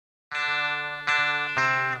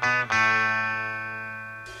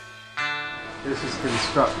This is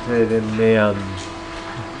constructed in the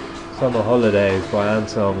summer holidays by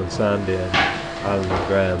Anselm and Sandy and Alan and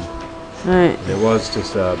Graham. Right. And it was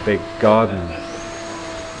just a big garden.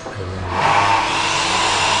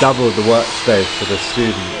 Doubled the workspace for the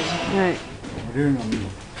students. Right. We're doing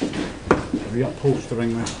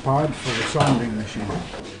reupholstering this pad for the sanding machine.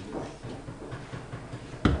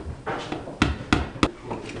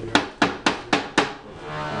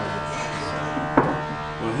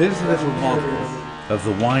 Well, here's a little model of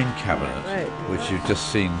the wine cabinet, which you've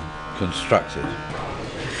just seen constructed.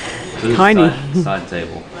 So this Tiny. is side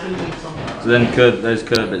table. So then those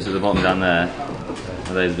curved bits at the bottom down there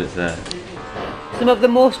are those bits there. Some of the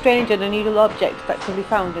more strange and unusual objects that can be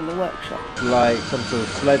found in the workshop. Like some sort of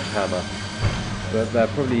sledgehammer, but they're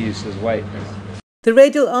probably used as weights. The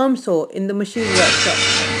radial arm saw in the machine workshop.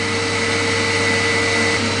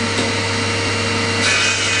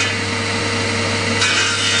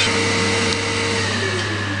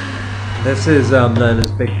 This is known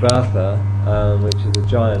as Big Bertha, which is a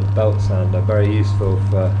giant belt sander, very useful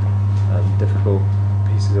for difficult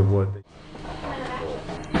pieces of wood.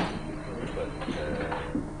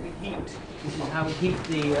 This is how we heat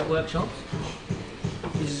the workshops.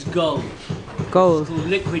 This is gold. Gold. It's called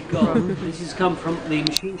liquid gold. This has come from the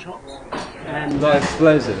machine shops. And Not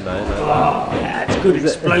explosive, no. yeah, it's good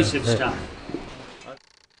explosive stuff.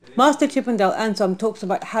 Master Chippendale Anselm talks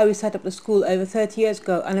about how he set up the school over 30 years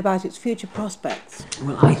ago and about its future prospects.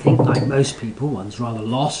 Well, I think like most people, one's rather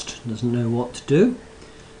lost, doesn't know what to do.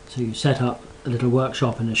 So you set up a little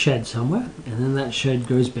workshop in a shed somewhere, and then that shed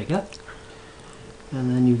grows bigger.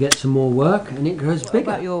 And then you get some more work, and it grows bigger. What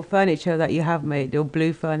about your furniture that you have made, your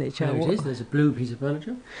blue furniture? There it is, there's a blue piece of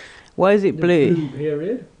furniture. Why is it The blue? blue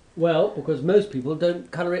period. Well, because most people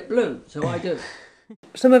don't colour it blue, so I do.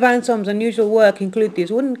 Some of Anselm's unusual work include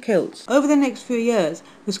these wooden kilts. Over the next few years,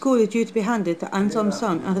 the school is due to be handed to Anselm's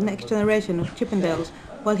son and the next generation of Chippendales,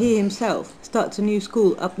 while he himself starts a new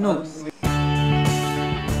school up north.